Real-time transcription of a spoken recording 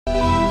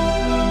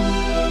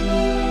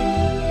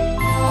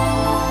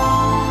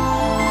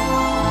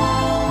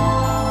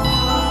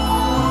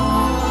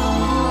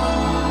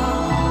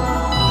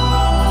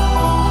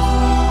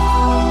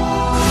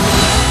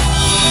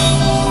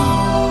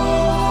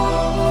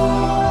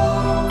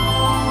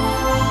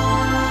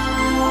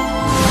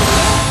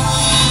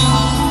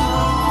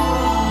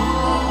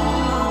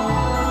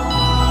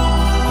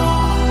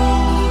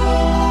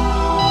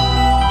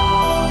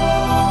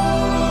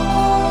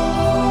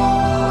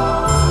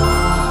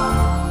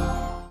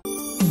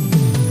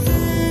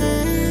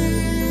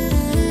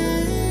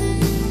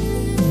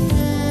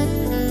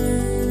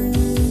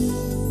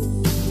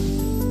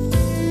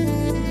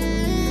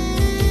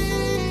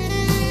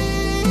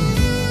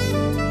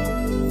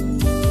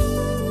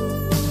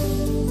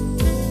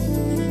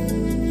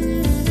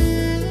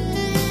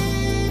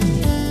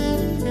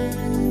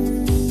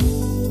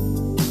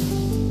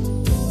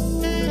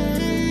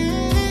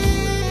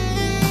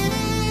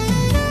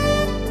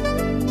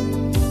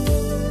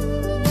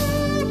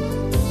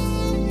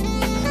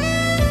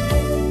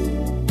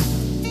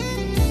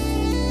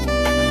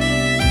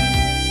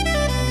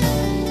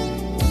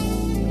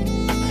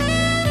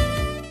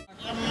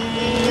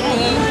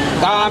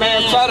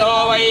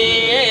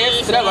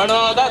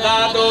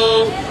ददातु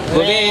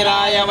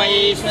कुबेराय वै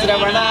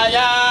श्रवणाय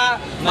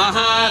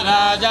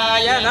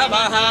महाराजाय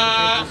नमः।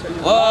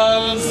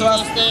 ओम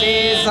स्वस्ति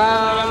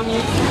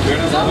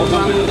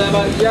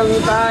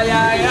सर्वमङ्गलपर्यन्ताय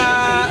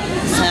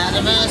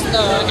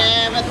सर्वस्तोके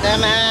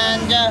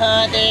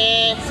वर्तमानजहते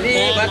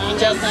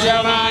श्रीवत्सस्य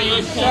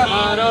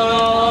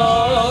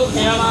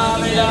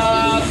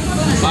आयुष्यमारोग्यमाविदात्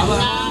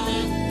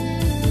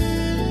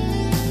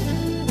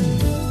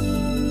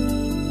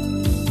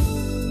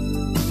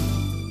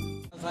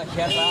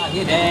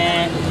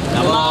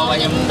नमो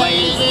वयं वै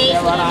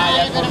श्रवणाय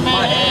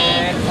कुर्महे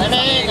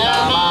तमे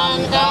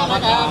कामान्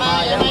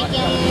कामकामाय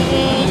मह्यं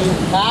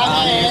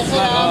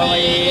कामेश्वर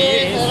वै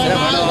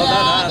श्रवणो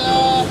ददातु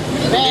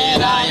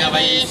कुबेराय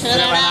वै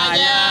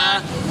श्रवणाय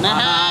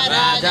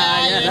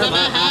महाराजाय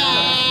नमः।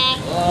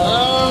 ॐ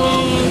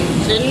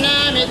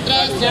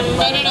छिन्नमित्रस्य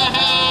वर्णः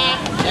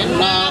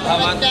तन्नो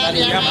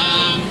भवत्यर्यमा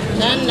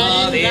तन्नो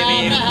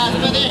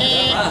बृहस्पतिः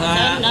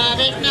तन्नो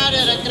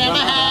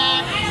विष्णुरुक्रमः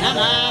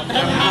नमो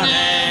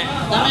ब्रह्मणे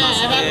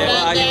तमेव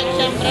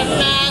प्रत्यक्षं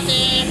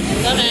ब्रह्मासि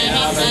तमेव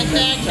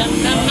प्रत्यक्षं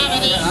ब्रह्म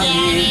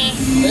वदिष्यामि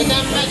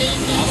ऋतं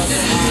వదిష్యామి।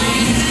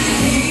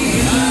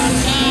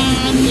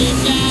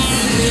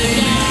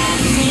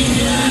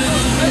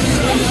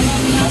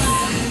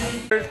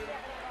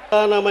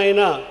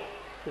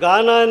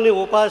 గానాన్ని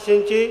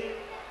ఉపాసించి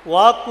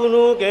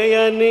వాక్కును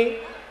గేయాన్ని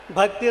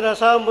భక్తి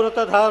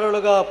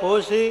రసామృతధారులుగా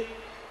పోసి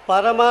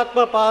పరమాత్మ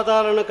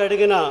పాదాలను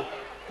కడిగిన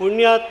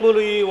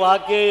పుణ్యాత్ములు ఈ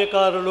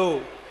వాగ్గేయకారులు.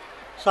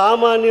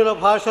 సామాన్యుల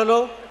భాషలో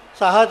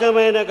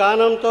సహజమైన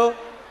గానంతో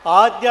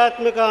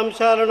ఆధ్యాత్మిక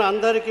అంశాలను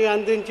అందరికీ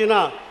అందించిన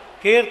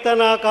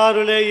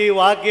కీర్తనాకారులే ఈ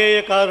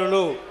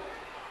వాగ్గేయకారులు.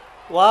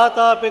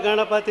 వాతాపి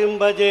గణపతిం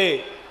భజే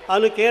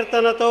అను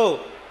కీర్తనతో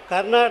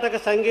కర్ణాటక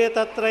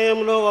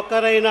సంగీతత్రయంలో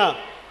ఒకరైన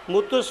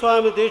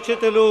ముత్తుస్వామి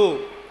దీక్షితులు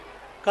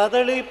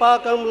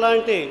కదళీపాకం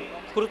లాంటి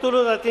కృతులు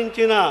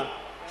రచించిన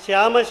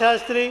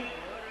శ్యామశాస్త్రి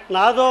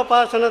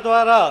నాదోపాసన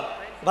ద్వారా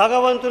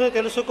భగవంతుని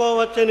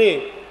తెలుసుకోవచ్చని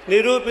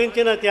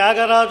నిరూపించిన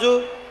త్యాగరాజు,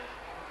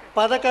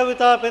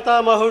 పదకవితా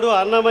పితామహుడు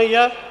అన్నమయ్య,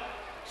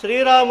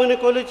 శ్రీరాముని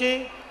కొలిచి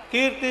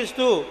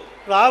కీర్తిస్తూ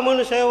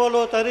రాముని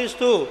సేవలో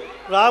తరిస్తూ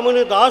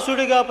రాముని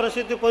దాసుడిగా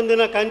ప్రసిద్ధి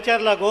పొందిన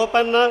కంచర్ల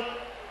గోపన్న,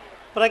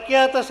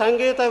 ప్రఖ్యాత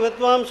సంగీత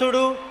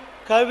విద్వాంసుడు,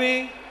 కవి,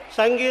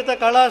 సంగీత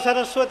కళా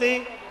సరస్వతి,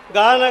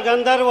 గాన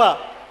గంధర్వ,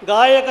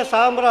 గాయక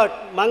సామ్రాట్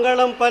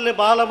మంగళంపల్లి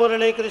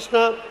బాలమురళీకృష్ణ,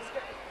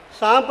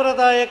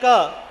 సాంప్రదాయక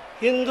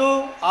హిందూ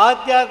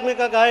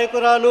ఆధ్యాత్మిక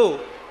గాయకురాలు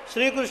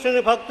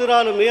శ్రీకృష్ణుని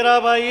భక్తురాలు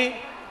మీరాబాయి,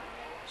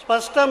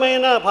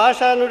 స్పష్టమైన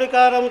భాషా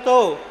నుడికారంతో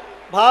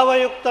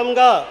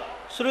భావయుక్తంగా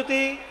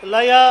శృతి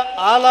లయ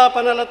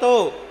ఆలాపనలతో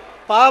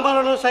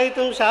పామరులను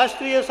సైతం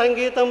శాస్త్రీయ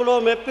సంగీతంలో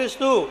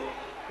మెప్పిస్తూ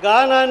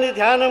గానాన్ని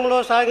ధ్యానంలో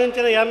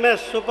సాగించిన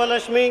ఎంఎస్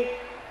సుబ్బలక్ష్మి,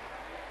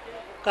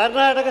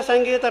 కర్ణాటక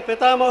సంగీత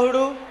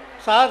పితామహుడు,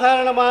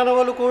 సాధారణ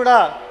మానవులు కూడా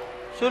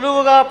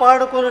సులువుగా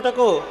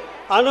పాడుకున్నటకు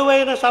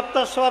అనువైన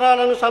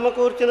సప్తస్వరాలను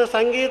సమకూర్చిన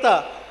సంగీత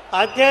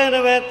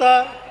అధ్యయనవేత్త,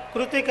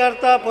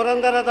 కృతికర్త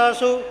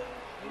పురందరదాసు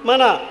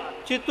మన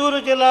చిత్తూరు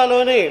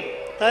జిల్లాలోని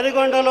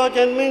తరిగొండలో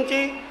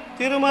జన్మించి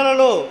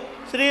తిరుమలలో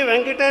శ్రీ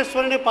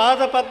వెంకటేశ్వరుని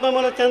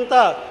పాదపద్మముల చెంత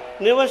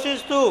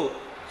నివసిస్తూ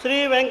శ్రీ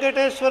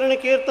వెంకటేశ్వరుని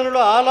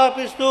కీర్తనలు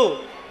ఆలాపిస్తూ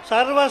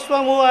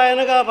సర్వస్వము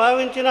ఆయనగా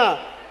భావించిన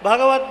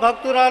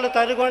భగవద్భక్తురాలు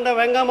తరిగొండ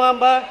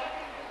వెంగమాంబ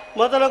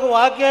మొదలగు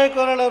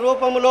వాగ్గేయకుల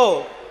రూపంలో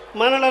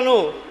మనలను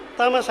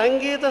తమ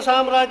సంగీత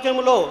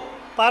సామ్రాజ్యంలో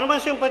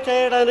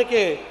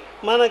పరమశింపచేయడానికి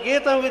మన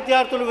గీతం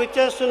విద్యార్థులు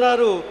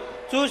విచ్చేస్తున్నారు.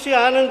 చూసి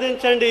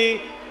ఆనందించండి,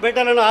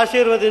 బిడ్డలను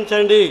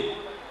ఆశీర్వదించండి.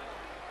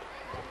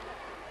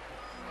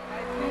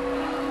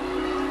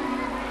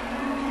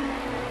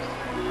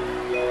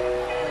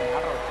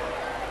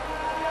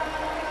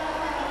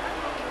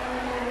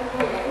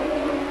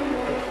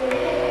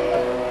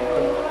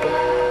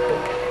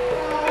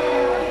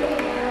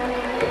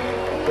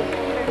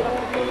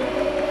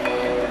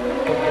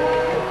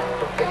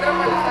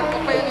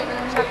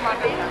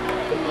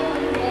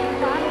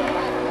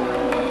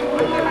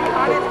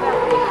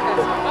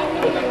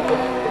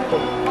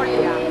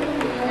 Olha,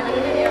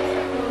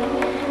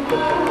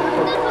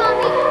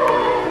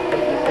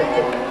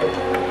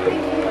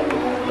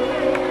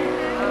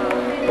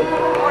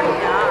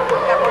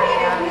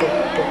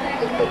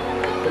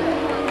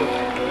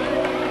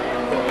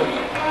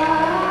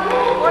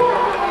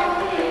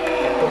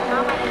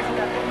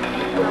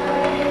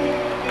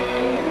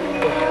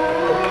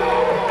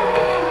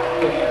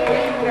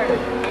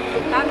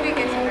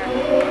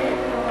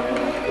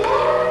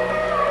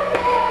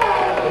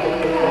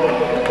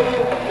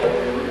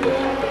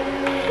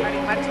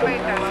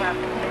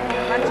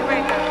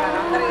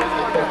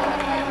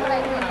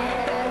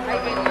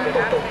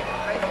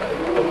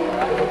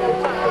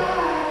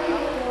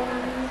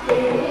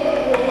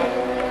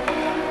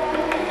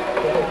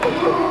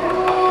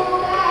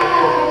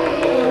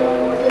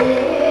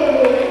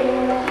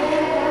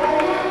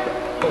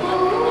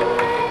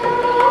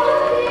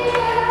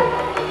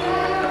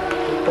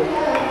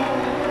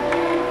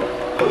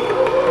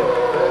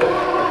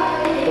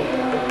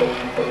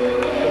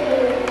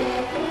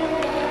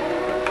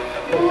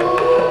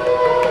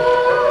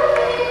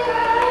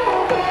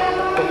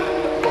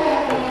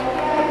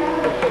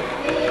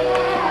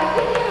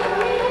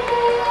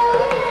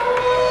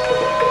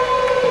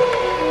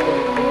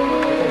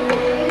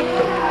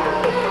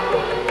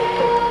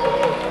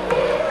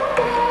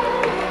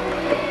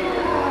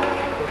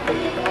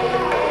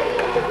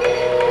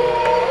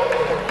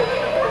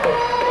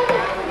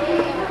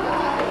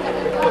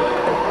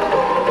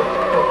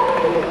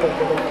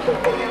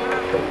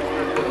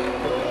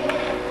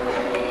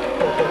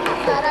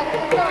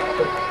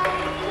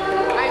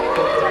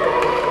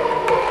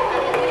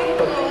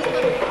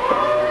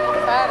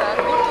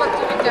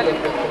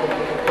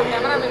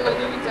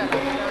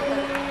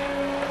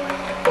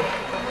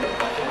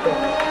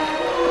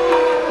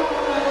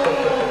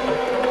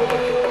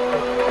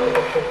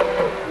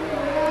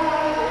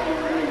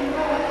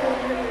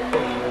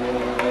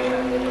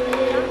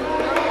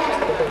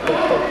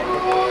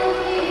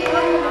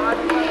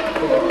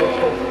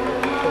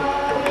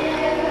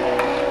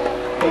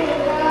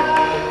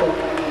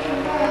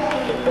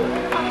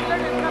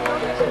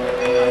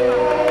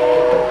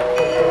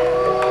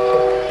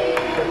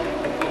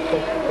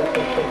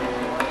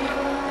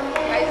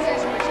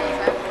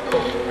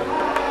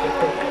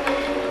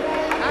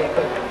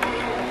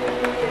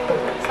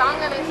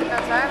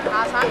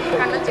 ఆ సాంగ్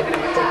ఇక్కడ నుంచి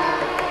ఇక్కడికి వచ్చింది.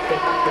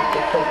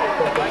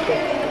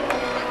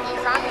 ఈ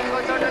సాంగ్ ఇంకో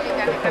చోట ఉంది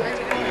కానీ ఇక్కడ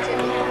నుంచి ఇక్కడికి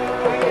వచ్చింది.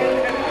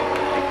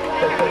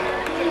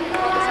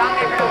 ఒక సాంగ్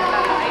ఎక్కడ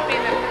ఉండాలి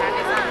అయిపోయింది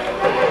అనుకున్నాండి సాంగ్.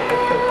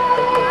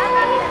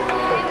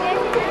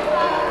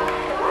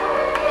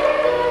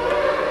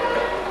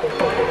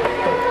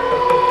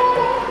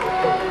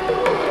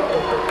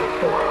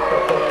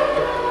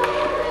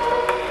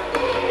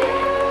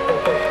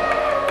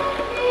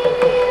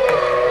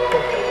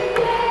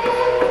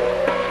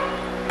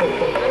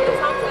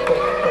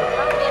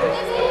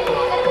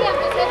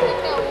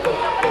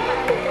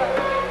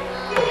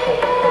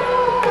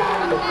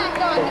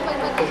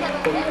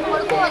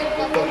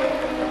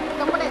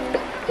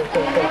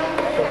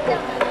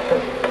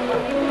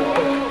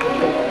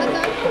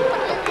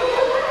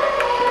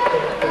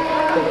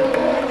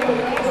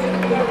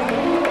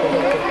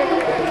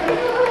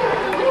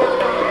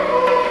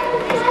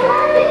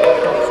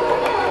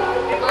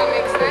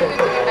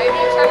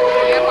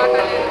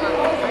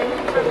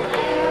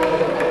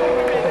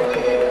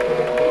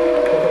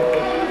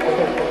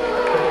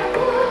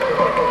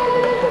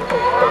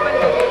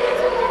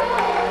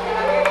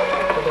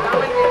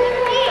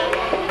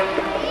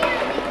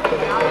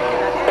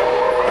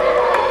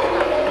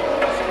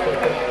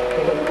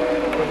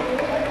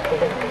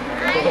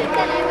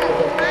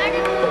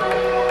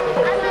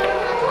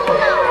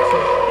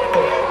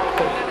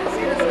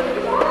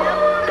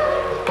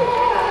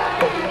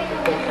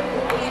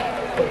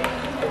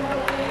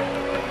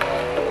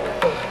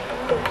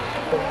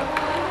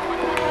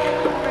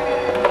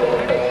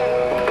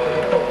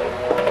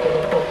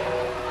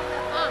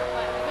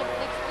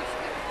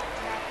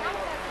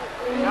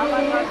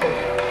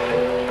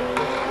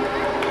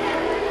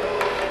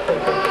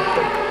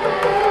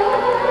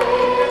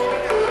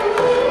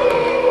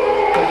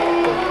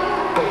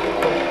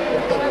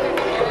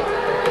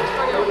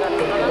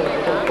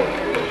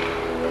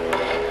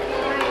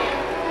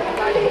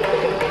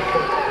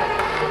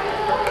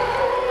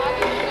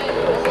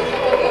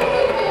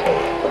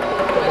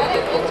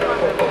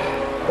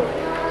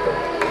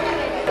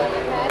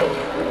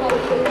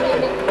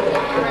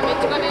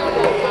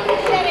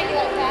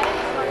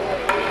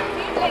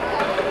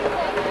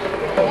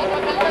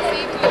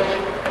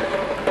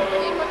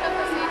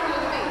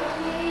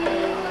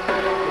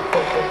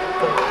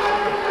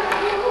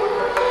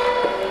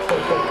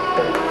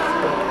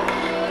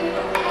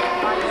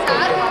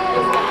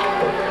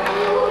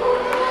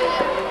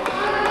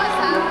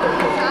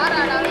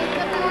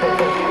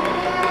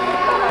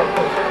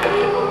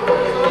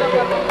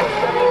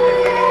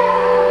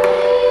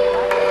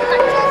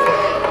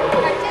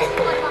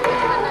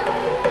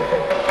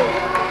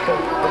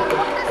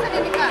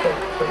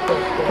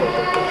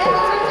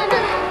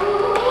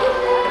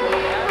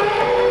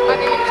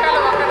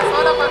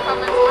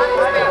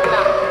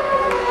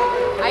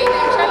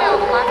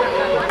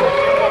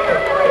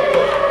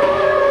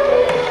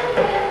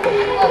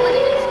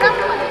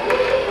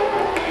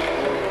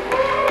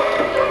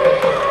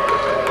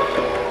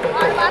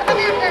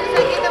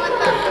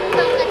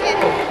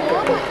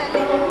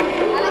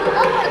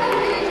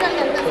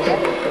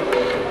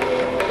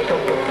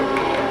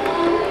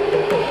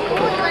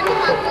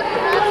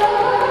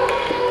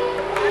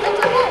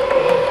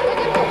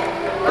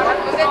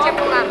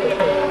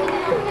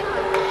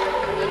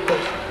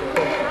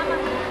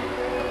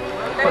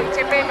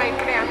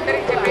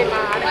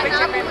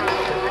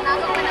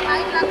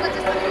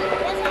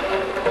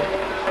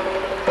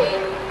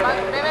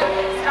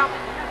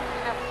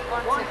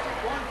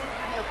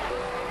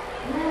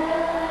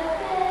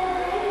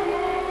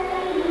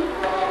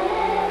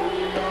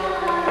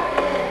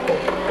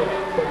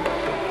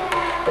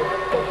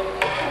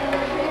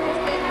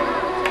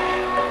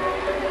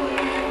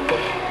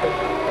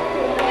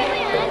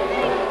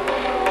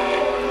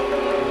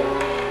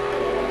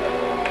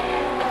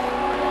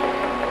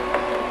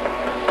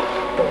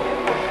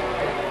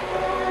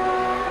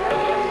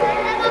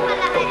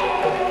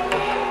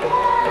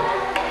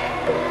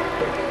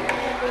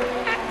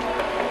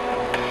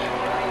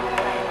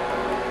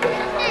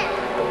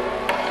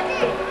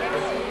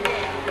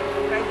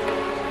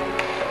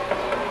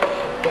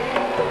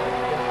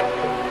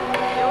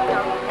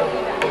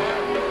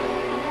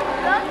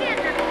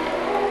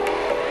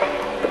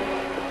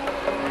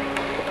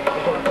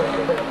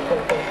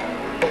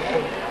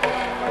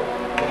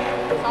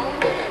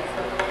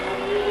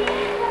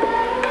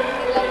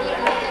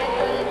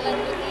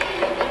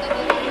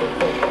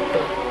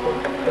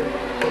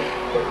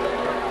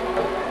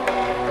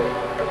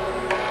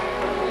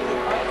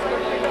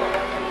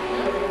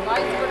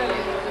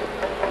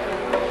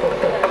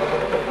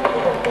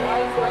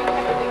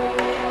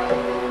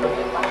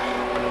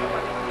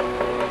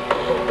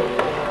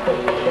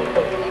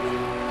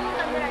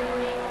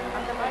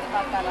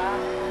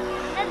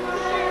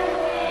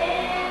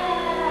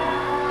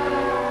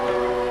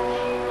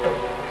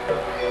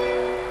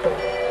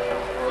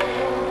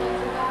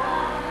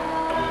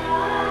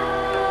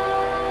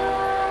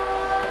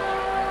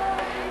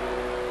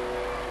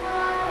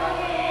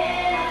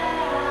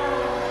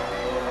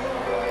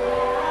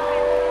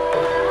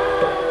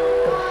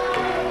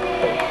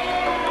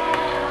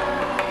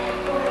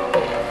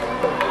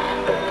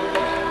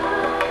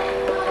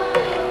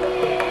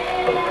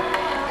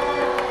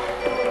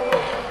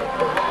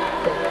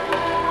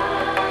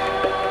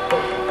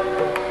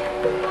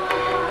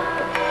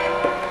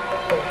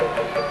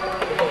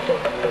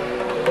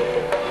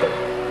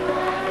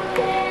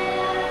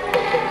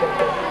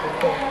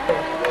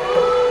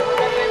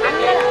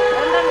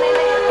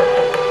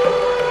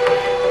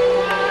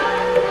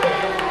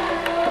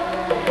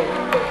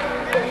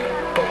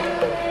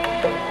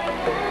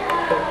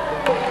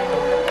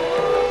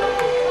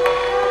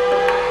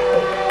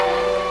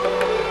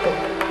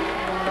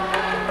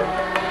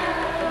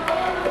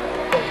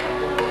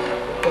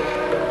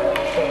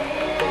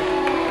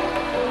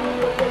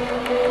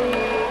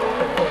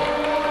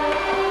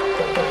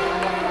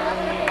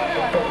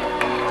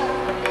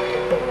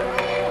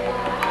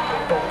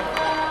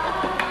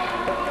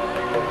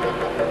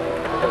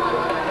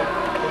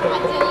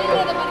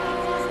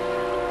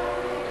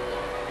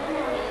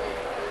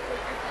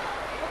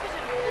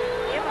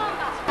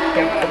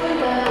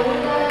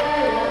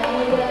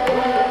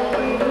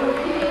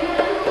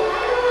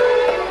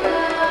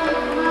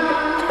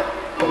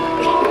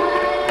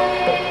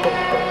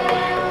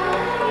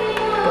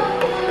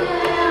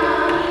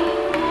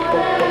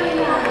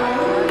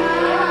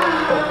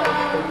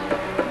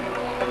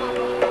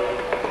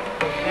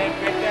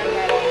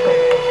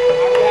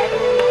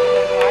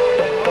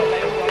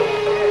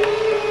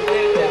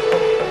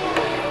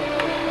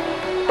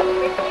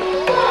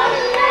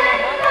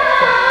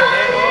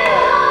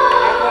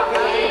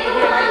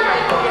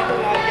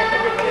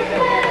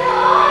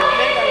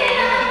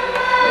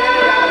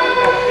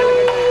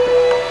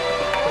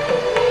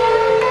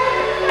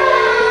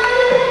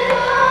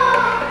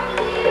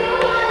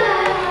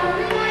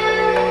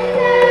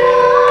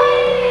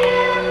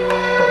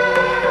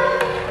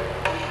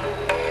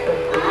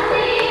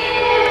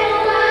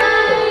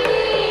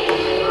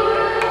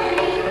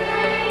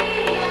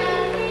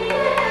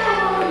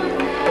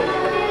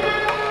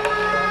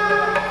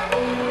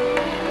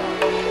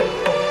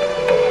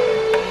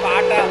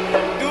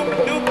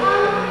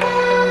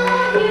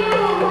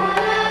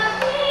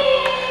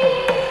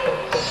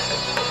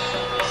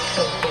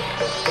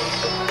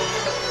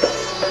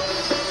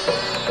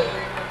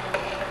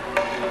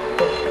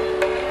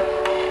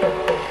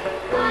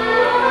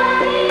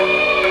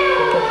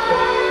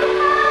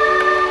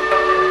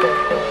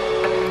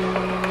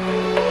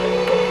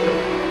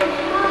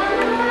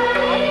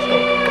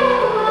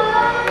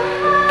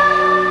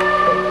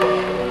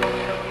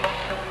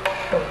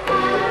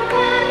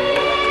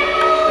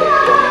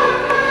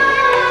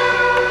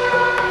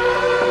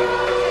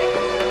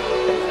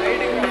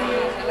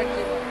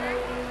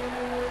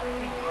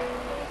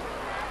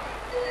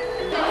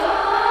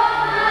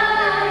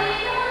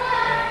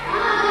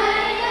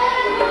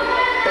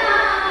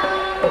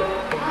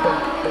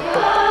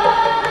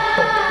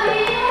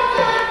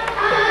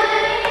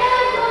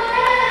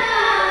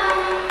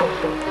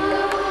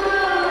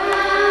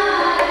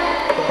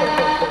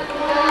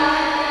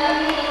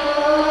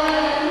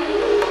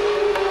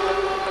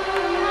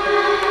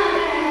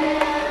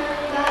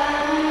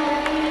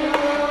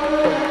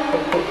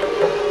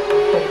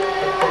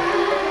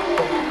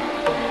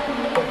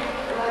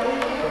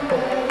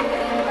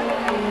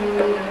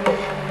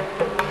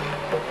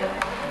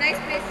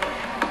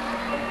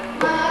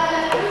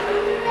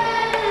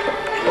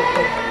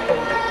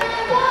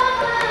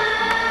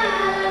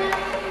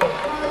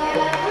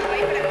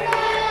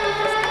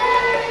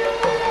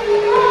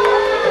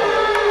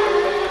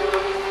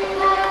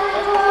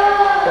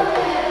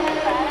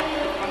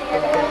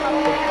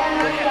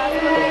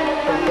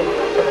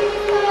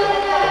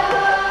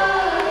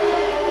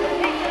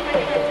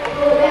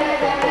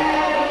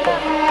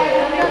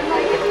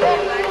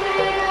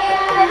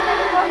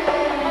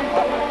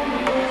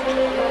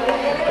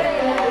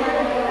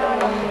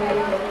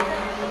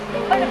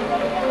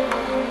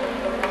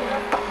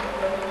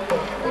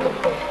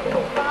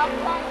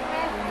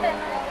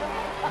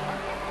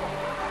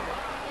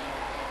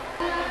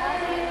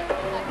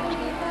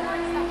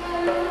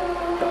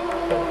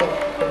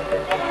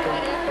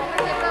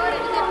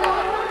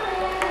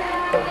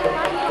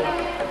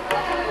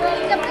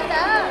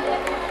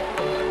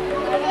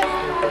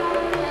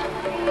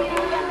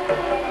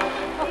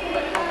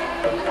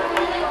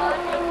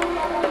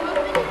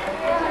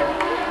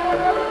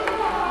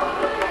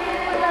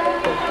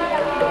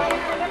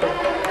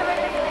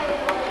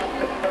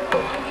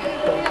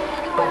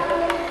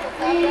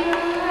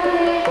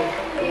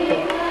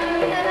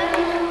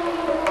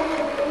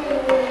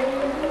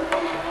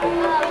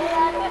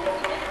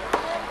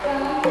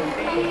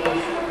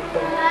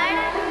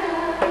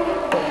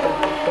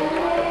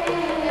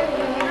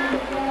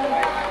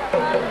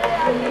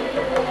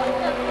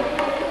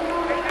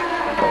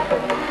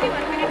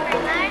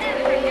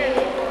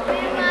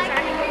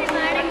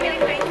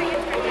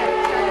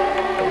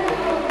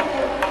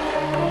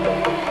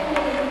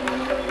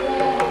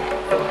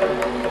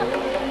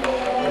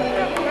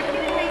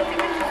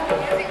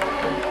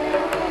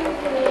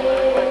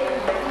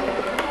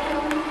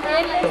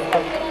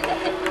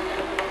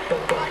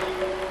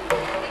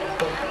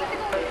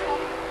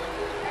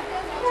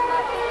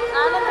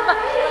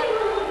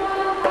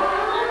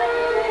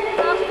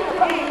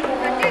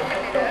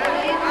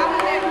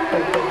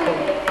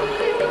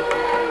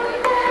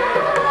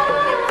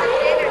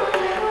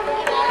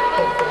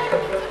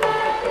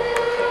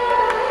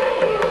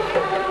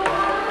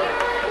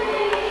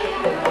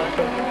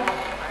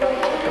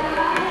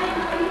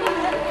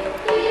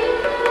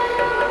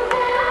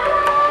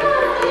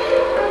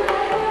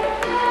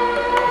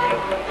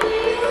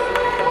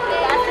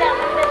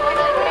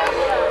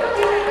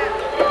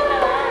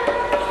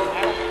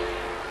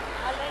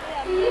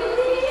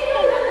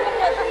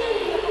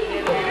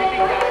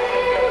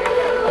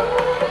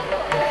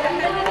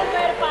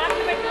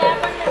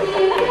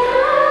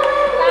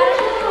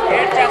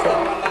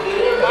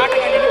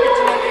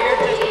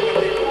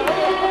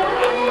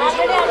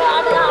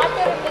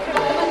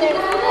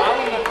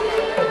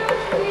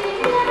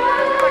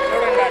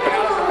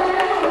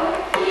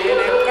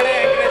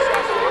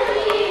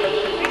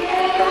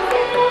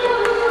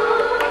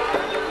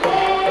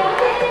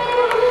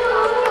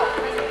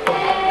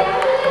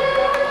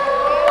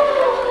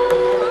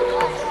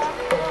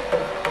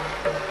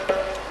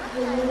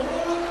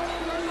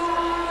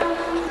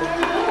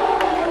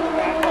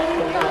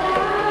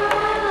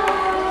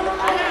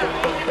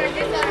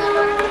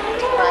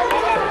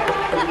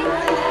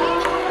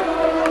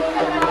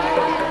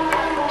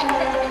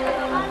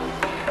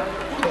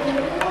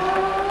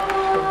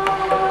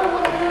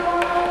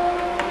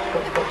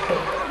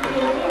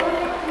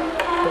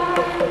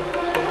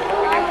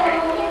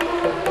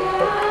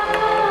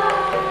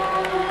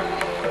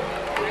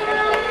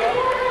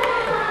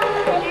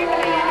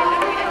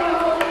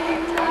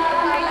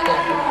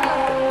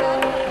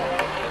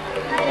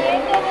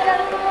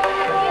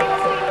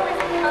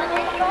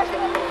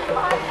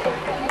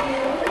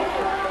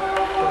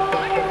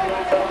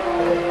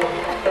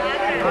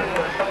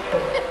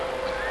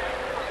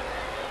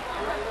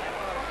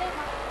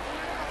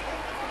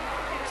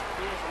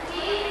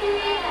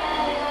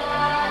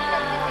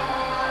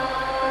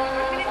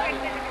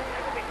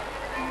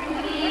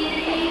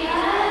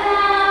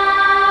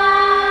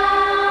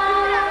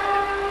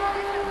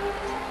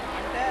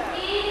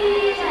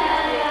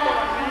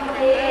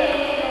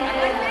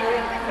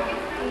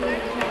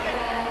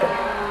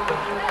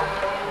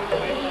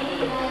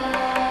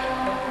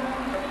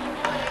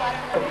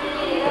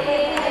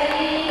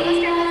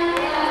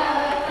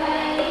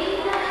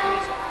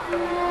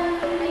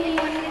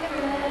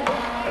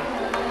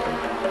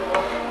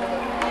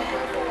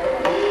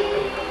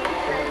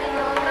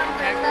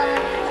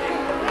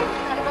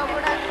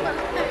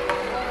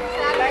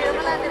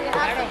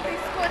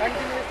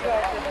 కంటిన్యూస్గా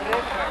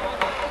బ్రేక్